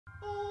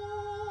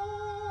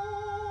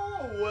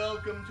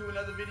Welcome to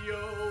another video.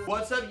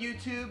 What's up,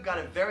 YouTube? Got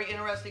a very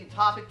interesting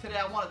topic today.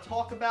 I want to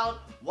talk about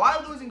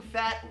why losing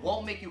fat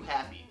won't make you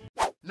happy.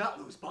 Not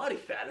lose body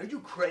fat, are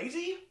you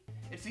crazy?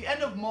 It's the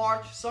end of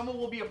March, summer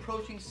will be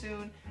approaching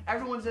soon.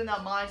 Everyone's in that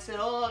mindset,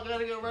 oh, I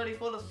gotta get ready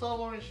for the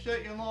summer and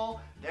shit, you know.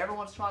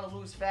 Everyone's trying to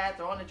lose fat,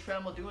 they're on the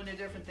treadmill, doing their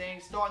different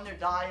things, starting their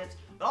diets.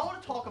 But I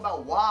want to talk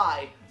about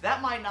why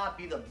that might not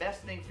be the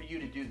best thing for you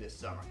to do this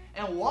summer.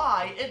 And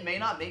why it may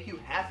not make you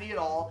happy at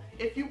all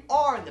if you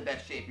are in the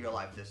best shape of your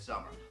life this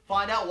summer.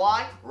 Find out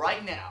why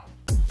right now.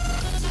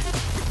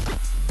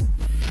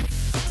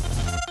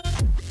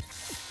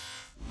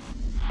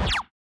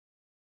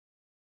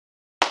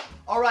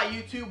 Alright,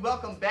 YouTube,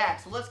 welcome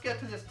back. So let's get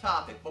to this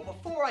topic. But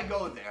before I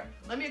go there,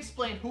 let me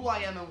explain who I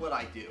am and what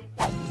I do.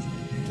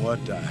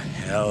 What the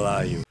hell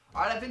are you?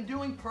 Alright, I've been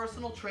doing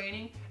personal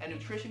training and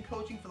nutrition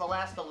coaching for the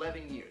last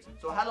 11 years.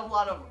 So I had a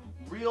lot of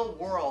real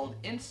world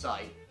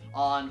insight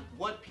on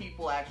what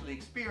people actually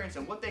experience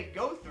and what they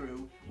go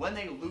through when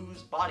they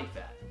lose body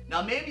fat.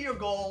 Now maybe your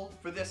goal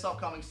for this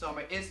upcoming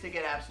summer is to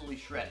get absolutely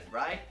shredded,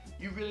 right?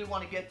 You really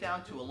want to get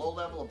down to a low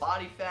level of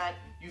body fat,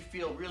 you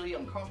feel really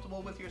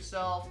uncomfortable with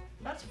yourself.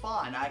 That's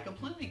fine, I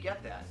completely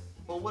get that.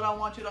 But what I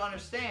want you to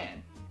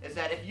understand is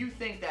that if you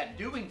think that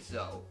doing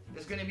so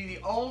is going to be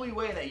the only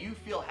way that you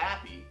feel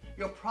happy,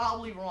 you're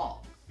probably wrong.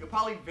 You're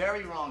probably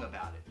very wrong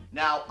about it.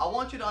 Now, I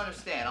want you to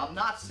understand, I'm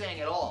not saying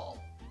at all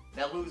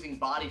that losing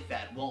body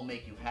fat won't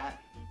make you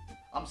happy.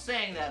 I'm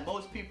saying that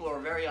most people are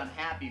very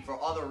unhappy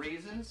for other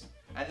reasons,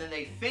 and then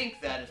they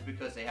think that it's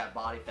because they have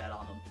body fat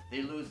on them.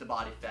 They lose the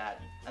body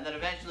fat, and then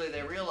eventually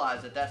they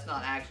realize that that's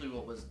not actually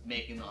what was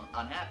making them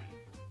unhappy.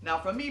 Now,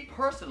 for me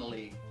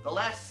personally, the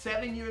last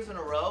 7 years in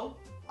a row,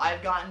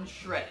 I've gotten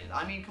shredded.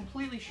 I mean,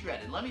 completely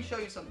shredded. Let me show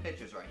you some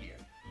pictures right here,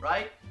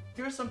 right?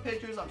 Here's some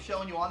pictures I'm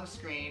showing you on the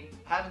screen.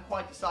 Haven't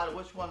quite decided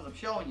which ones I'm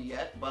showing you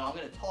yet, but I'm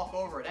going to talk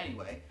over it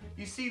anyway.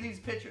 You see these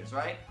pictures,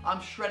 right?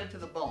 I'm shredded to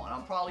the bone.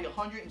 I'm probably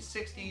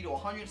 160 to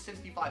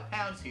 165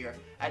 pounds here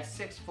at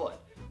 6 foot.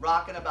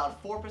 Rocking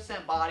about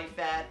 4% body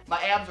fat.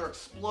 My abs are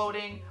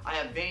exploding. I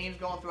have veins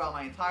going throughout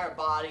my entire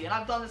body, and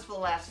I've done this for the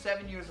last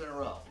 7 years in a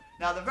row.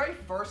 Now, the very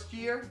first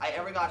year I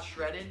ever got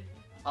shredded,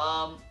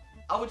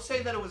 I would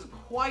say that it was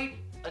quite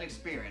an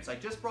experience. I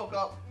just broke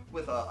up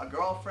with a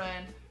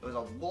girlfriend. It was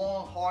a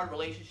long, hard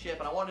relationship,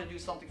 and I wanted to do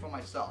something for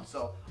myself.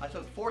 So I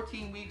took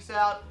 14 weeks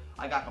out.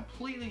 I got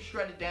completely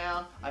shredded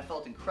down. I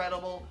felt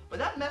incredible, but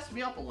that messed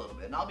me up a little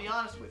bit, and I'll be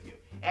honest with you.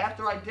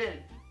 After I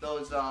did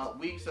those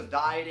weeks of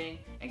dieting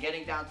and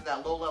getting down to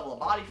that low level of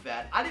body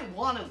fat, I didn't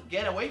want to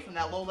get away from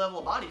that low level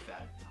of body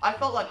fat. I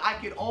felt like I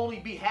could only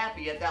be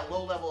happy at that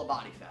low level of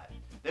body fat.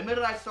 The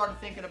minute I started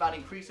thinking about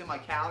increasing my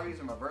calories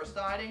and reverse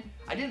dieting,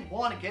 I didn't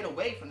want to get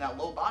away from that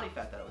low body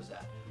fat that I was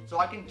at. So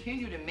I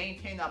continued to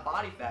maintain that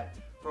body fat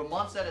for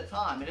months at a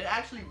time, and it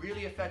actually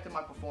really affected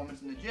my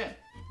performance in the gym.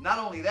 Not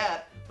only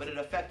that, but it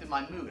affected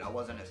my mood. I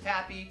wasn't as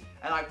happy,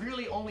 and I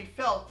really only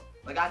felt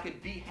like I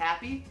could be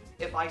happy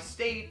if I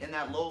stayed in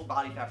that low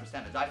body fat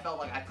percentage. I felt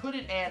like I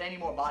couldn't add any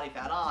more body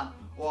fat on,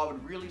 or I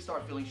would really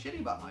start feeling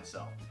shitty about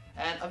myself.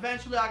 And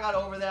eventually I got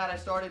over that. I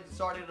started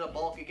at a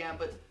bulk again,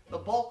 but the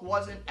bulk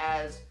wasn't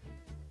as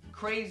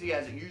crazy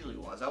as it usually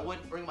was. I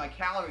wouldn't bring my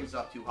calories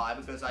up too high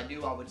because I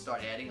knew I would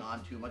start adding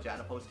on too much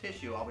adipose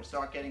tissue. I would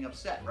start getting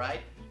upset,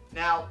 right?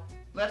 Now,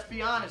 let's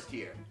be honest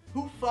here.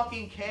 Who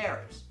fucking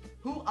cares?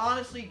 Who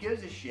honestly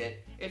gives a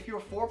shit if you're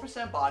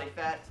 4% body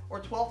fat or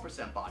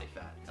 12% body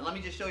fat? And let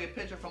me just show you a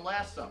picture from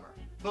last summer.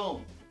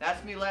 Boom,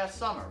 that's me last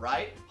summer,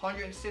 right?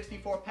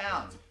 164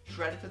 pounds,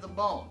 shredded to the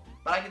bone.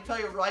 But I can tell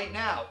you right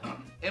now,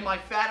 in my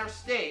fatter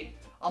state,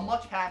 I'm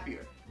much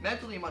happier.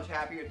 Mentally much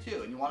happier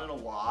too. And you want to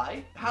know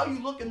why? How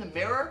you look in the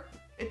mirror,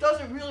 it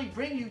doesn't really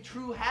bring you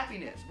true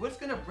happiness. What's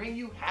going to bring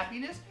you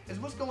happiness is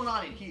what's going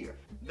on in here.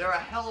 There are a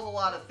hell of a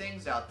lot of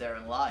things out there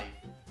in life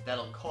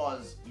that'll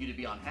cause you to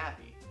be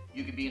unhappy.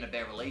 You could be in a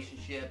bad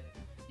relationship.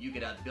 You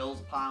could have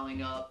bills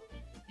piling up.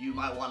 You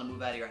might want to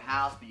move out of your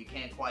house, but you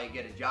can't quite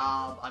get a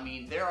job. I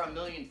mean, there are a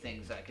million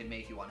things that can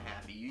make you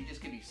unhappy. You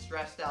just can be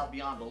stressed out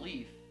beyond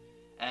belief.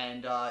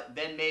 And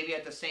then maybe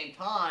at the same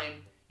time,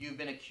 you've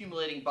been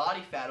accumulating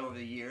body fat over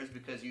the years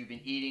because you've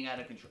been eating out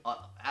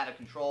of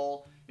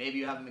control. Maybe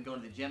you haven't been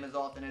going to the gym as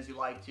often as you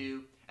like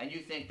to. And you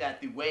think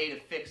that the way to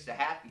fix the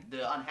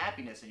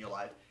unhappiness in your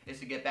life is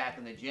to get back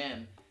in the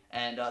gym.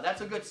 And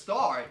that's a good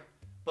start,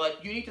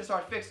 but you need to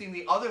start fixing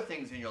the other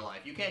things in your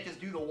life. You can't just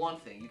do the one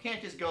thing. You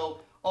can't just go,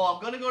 oh,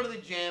 I'm going to go to the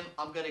gym,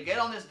 I'm going to get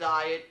on this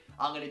diet,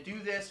 I'm going to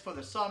do this for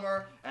the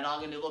summer, and I'm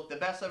going to look the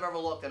best I've ever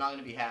looked, and I'm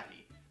going to be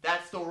happy.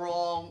 That's the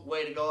wrong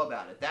way to go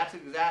about it. That's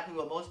exactly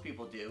what most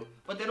people do,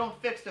 but they don't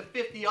fix the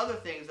 50 other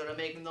things that are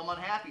making them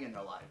unhappy in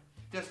their life.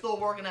 They're still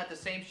working at the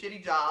same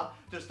shitty job,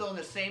 they're still in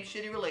the same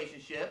shitty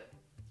relationship,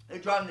 they're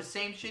driving the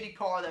same shitty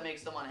car that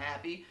makes them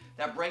unhappy,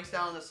 that breaks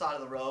down on the side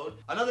of the road.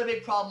 Another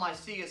big problem I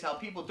see is how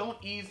people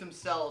don't ease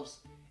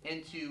themselves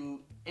into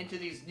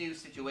these new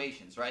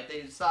situations, right?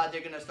 They decide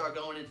they're going to start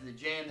going into the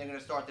gym, they're going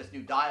to start this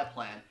new diet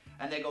plan,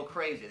 and they go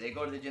crazy. They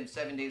go to the gym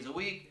 7 days a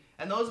week,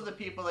 And those are the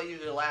people that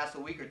usually last a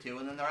week or two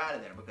and then they're out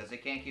of there because they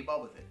can't keep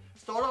up with it.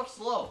 Start off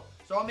slow.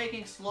 Start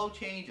making slow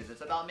changes. It's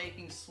about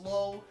making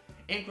slow,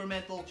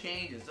 incremental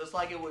changes, just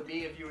like it would be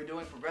if you were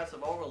doing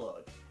progressive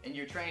overload in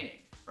your training,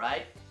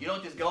 right? You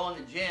don't just go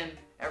in the gym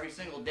every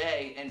single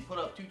day and put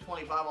up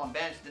 225 on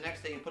bench, the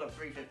next day you put up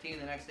 315,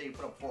 the next day you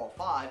put up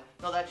 405.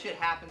 No, that shit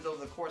happens over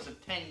the course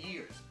of 10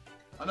 years.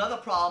 Another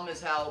problem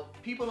is how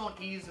people don't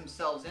ease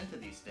themselves into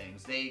these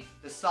things. They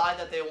decide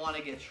that they want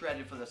to get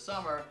shredded for the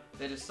summer,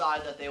 they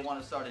decide that they want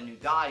to start a new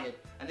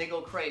diet, and they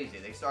go crazy.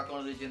 They start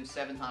going to the gym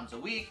 7 times a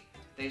week,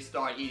 they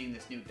start eating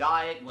this new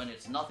diet when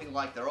it's nothing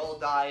like their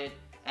old diet,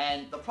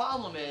 and the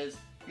problem is,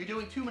 you're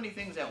doing too many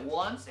things at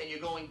once and you're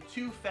going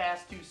too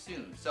fast too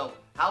soon. So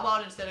how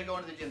about instead of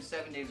going to the gym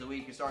 7 days a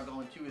week, you start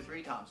going 2 or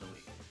 3 times a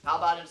week? How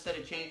about instead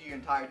of changing your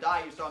entire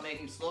diet, you start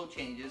making slow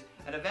changes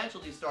and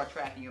eventually start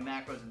tracking your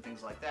macros and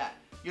things like that?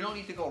 You don't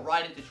need to go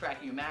right into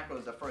tracking your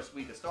macros the first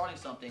week of starting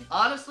something.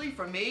 Honestly,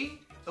 for me,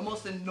 the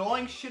most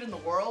annoying shit in the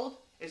world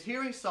is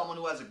hearing someone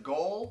who has a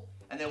goal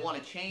and they want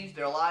to change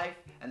their life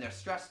and they're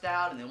stressed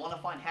out and they want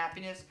to find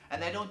happiness and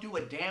they don't do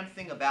a damn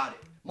thing about it.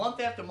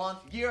 Month after month,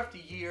 year after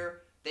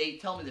year, they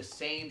tell me the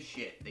same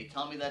shit. They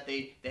tell me that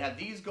they have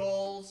these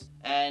goals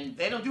and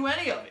they don't do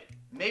any of it.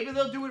 Maybe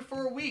they'll do it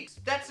for a week.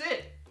 That's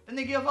it. Then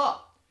they give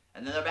up.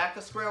 And then they're back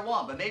to square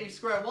one. But maybe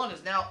square one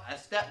is now a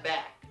step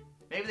back.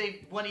 Maybe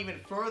they went even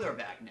further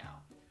back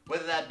now.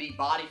 Whether that be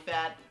body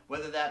fat,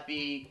 whether that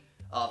be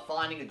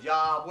finding a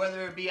job,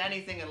 whether it be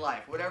anything in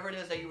life, whatever it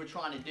is that you were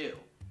trying to do.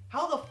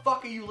 How the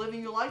fuck are you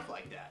living your life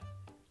like that?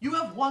 You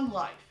have one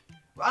life.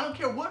 I don't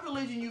care what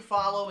religion you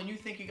follow and you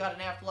think you got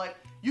an afterlife.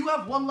 You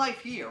have one life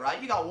here,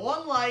 right? You got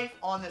one life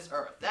on this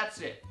earth. That's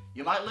it.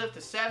 You might live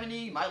to 70,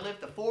 you might live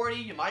to 40,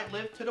 you might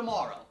live to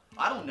tomorrow.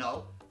 I don't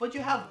know. But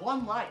you have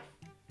one life.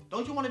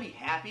 Don't you want to be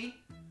happy?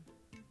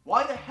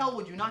 Why the hell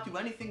would you not do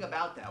anything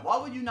about that? Why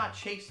would you not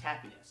chase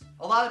happiness?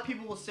 A lot of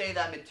people will say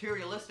that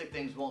materialistic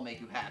things won't make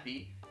you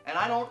happy, and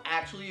I don't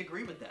actually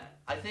agree with that.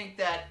 I think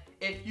that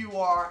if you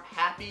are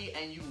happy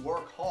and you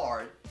work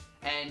hard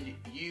and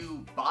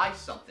you buy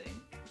something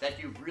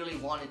that you really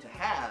wanted to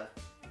have,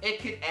 it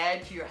could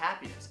add to your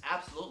happiness,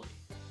 absolutely.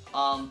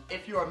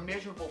 If you're a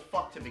miserable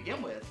fuck to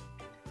begin with,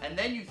 and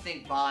then you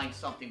think buying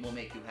something will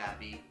make you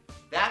happy,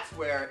 that's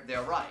where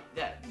they're right.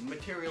 That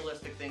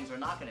materialistic things are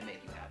not going to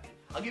make you happy.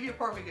 I'll give you a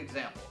perfect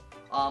example.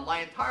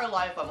 My entire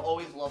life, I've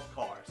always loved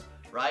cars,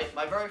 right?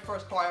 My very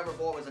first car I ever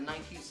bought was a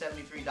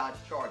 1973 Dodge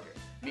Charger.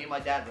 Me and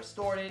my dad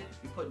restored it.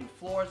 We put new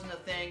floors in the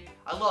thing.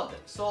 I loved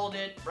it. Sold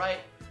it, right?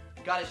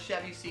 Got a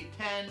Chevy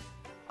C10.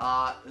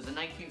 It was a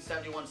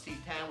 1971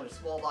 C10 with a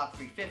small block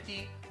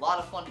 350. A lot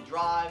of fun to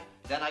drive.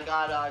 Then I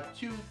got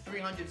 2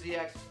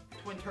 300ZX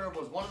twin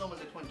turbos. One of them was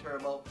a twin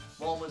turbo.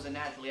 One was a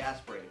naturally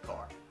aspirated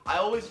car. I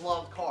always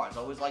loved cars. I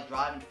always liked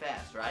driving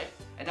fast, right?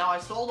 And now I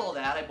sold all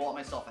that. I bought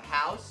myself a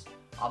house.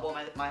 I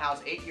bought my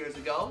house 8 years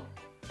ago.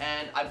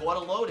 And I bought a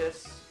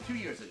Lotus 2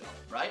 years ago,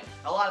 right?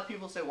 A lot of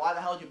people say, why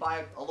the hell did you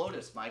buy a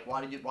Lotus, Mike? Why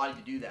did you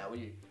do that? Were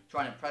you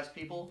trying to impress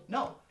people?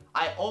 No.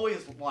 I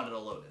always wanted a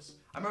Lotus.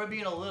 I remember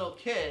being a little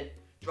kid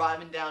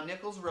driving down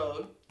Nichols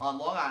Road on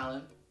Long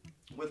Island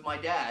with my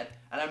dad,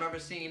 and I remember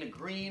seeing a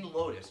green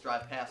Lotus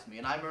drive past me,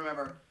 and I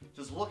remember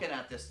just looking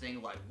at this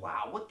thing like,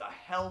 wow, what the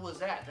hell was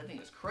that? That thing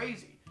is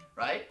crazy,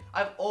 right?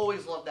 I've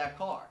always loved that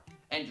car,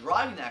 and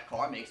driving that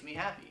car makes me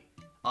happy.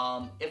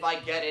 If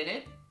I get in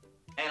it,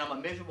 and I'm a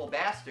miserable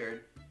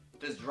bastard,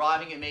 does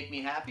driving it make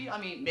me happy? I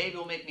mean, maybe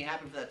it'll make me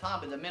happy for that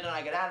time, but the minute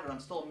I get out of it, I'm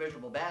still a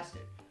miserable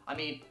bastard. I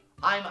mean,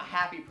 I'm a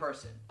happy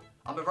person.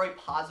 I'm a very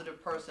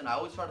positive person. I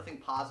always try to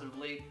think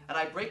positively, and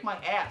I break my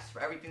ass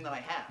for everything that I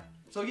have.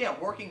 So yeah,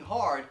 working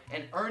hard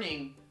and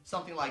earning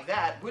something like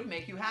that would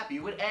make you happy.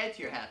 It would add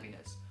to your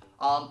happiness.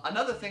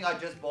 Another thing I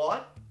just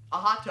bought, a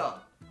hot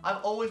tub.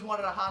 I've always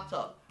wanted a hot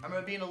tub. I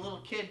remember being a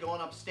little kid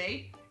going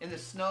upstate in the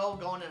snow,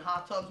 going in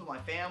hot tubs with my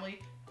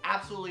family.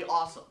 Absolutely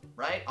awesome,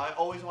 right? I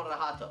always wanted a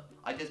hot tub.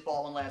 I just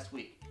bought one last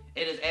week.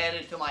 It has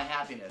added to my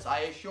happiness.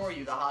 I assure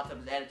you the hot tub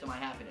has added to my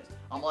happiness.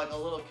 I'm like a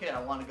little kid.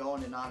 I want to go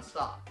in it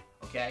non-stop,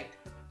 okay?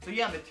 So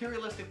yeah,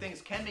 materialistic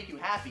things can make you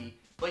happy,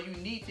 but you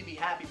need to be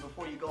happy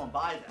before you go and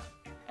buy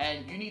them.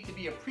 And you need to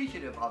be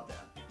appreciative of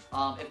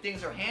them. If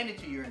things are handed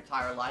to you your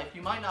entire life,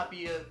 you might not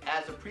be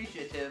as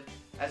appreciative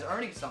as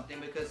earning something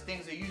because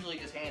things are usually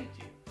just handed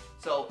to you.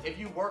 So if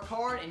you work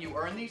hard and you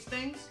earn these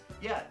things,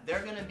 yeah,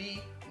 they're going to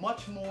be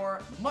much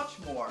more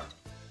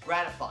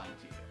gratifying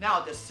to you. Now,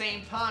 at the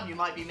same time, you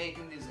might be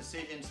making these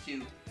decisions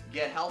to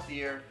get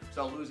healthier,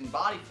 start losing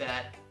body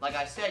fat. Like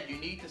I said, you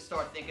need to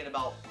start thinking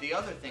about the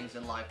other things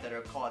in life that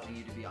are causing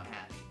you to be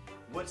unhappy.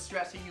 What's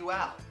stressing you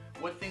out?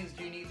 What things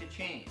do you need to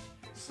change?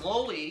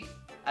 Slowly,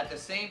 at the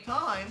same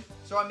time,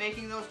 start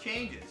making those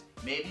changes.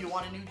 Maybe you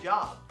want a new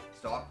job.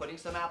 Start putting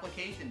some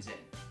applications in.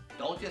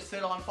 Don't just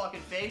sit on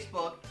fucking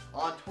Facebook,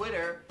 on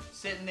Twitter,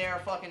 sitting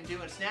there fucking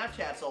doing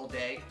Snapchats all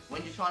day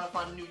when you're trying to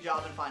find a new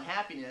job and find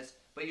happiness,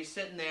 but you're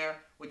sitting there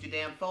with your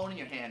damn phone in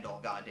your hand all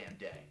goddamn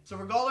day. So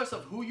regardless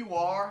of who you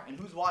are and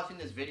who's watching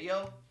this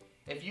video,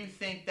 if you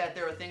think that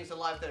there are things in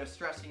life that are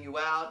stressing you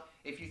out,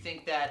 if you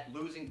think that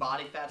losing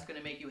body fat is going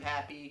to make you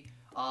happy,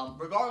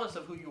 regardless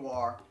of who you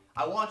are,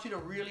 I want you to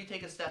really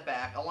take a step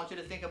back. I want you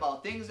to think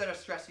about things that are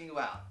stressing you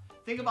out.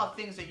 Think about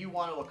things that you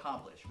want to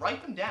accomplish.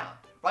 Write them down.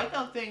 Write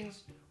down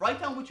things, write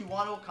down what you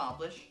want to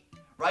accomplish.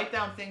 Write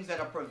down things that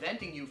are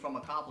preventing you from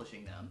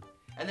accomplishing them.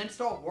 And then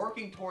start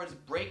working towards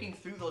breaking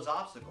through those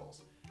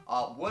obstacles.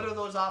 What are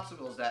those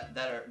obstacles that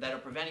are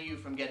preventing you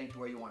from getting to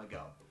where you want to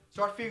go?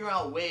 Start figuring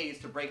out ways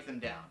to break them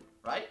down,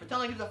 right?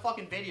 Pretend like it's a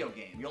fucking video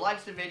game. Your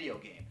life's a video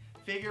game.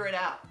 Figure it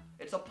out.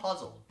 It's a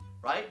puzzle,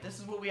 right? This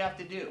is what we have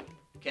to do,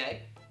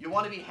 okay? You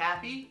want to be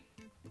happy?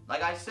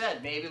 Like I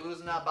said, maybe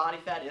losing that body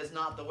fat is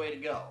not the way to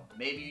go.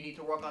 Maybe you need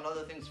to work on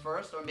other things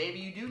first, or maybe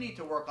you do need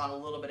to work on a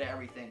little bit of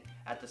everything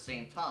at the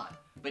same time.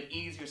 But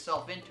ease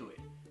yourself into it.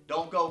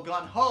 Don't go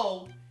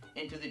gun-ho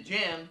into the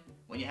gym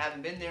when you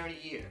haven't been there in a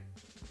year.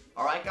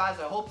 Alright guys,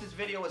 I hope this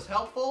video was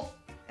helpful.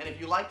 And if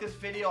you like this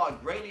video,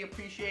 I'd greatly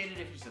appreciate it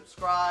if you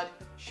subscribe,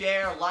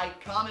 share, like,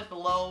 comment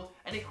below.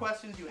 Any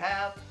questions you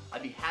have,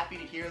 I'd be happy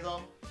to hear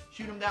them.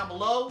 Shoot them down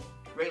below.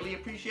 Greatly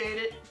appreciate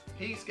it.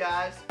 Peace,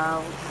 guys.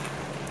 Ow!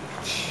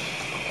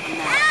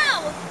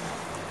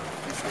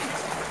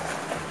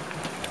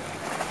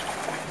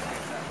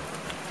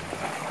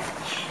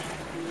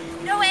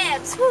 No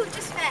abs. Woo,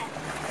 just fat.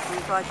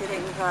 Thank God you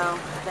didn't go.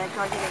 Thank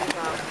God you didn't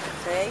go.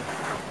 See?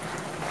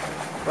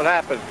 What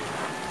happened?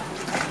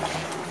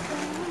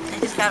 I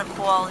just got a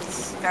call.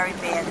 It's very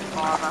bad,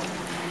 Father.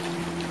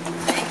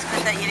 See, it's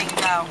good that you didn't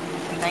go.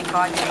 Thank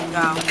God you didn't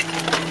go.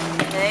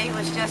 See, it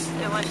was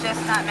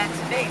just not meant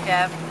to be,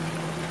 Deb.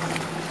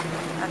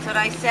 That's what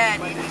I said.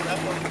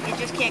 You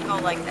just can't go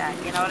like that.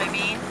 You know what I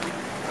mean?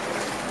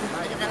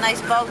 It's a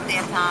nice boat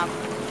there, Tom.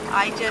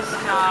 I just, so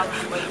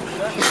what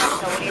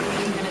do you think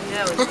he's going to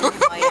do? Is he going to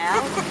fly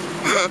out?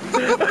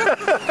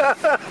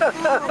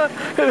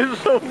 It is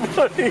so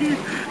funny.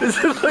 It's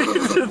just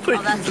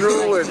like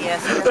drooling. Nice,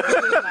 yes. He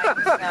doesn't do it by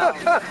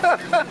himself.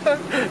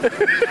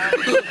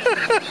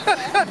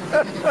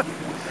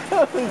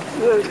 Oh,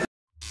 shit.